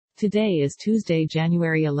Today is Tuesday,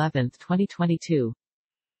 January 11, 2022.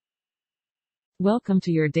 Welcome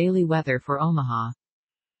to your daily weather for Omaha.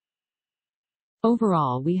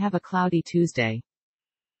 Overall, we have a cloudy Tuesday.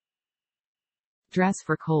 Dress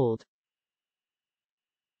for cold.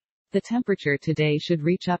 The temperature today should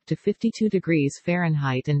reach up to 52 degrees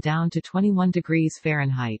Fahrenheit and down to 21 degrees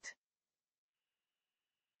Fahrenheit.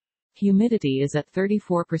 Humidity is at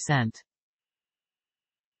 34%.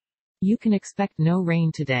 You can expect no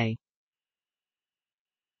rain today.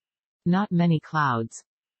 Not many clouds.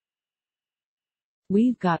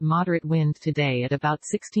 We've got moderate wind today at about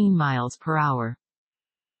 16 miles per hour.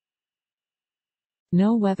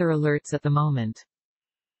 No weather alerts at the moment.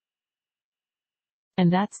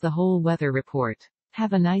 And that's the whole weather report.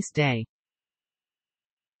 Have a nice day.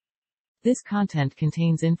 This content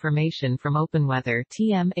contains information from OpenWeather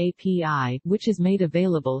 (TM) API, which is made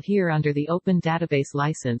available here under the Open Database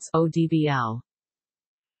License (ODBL).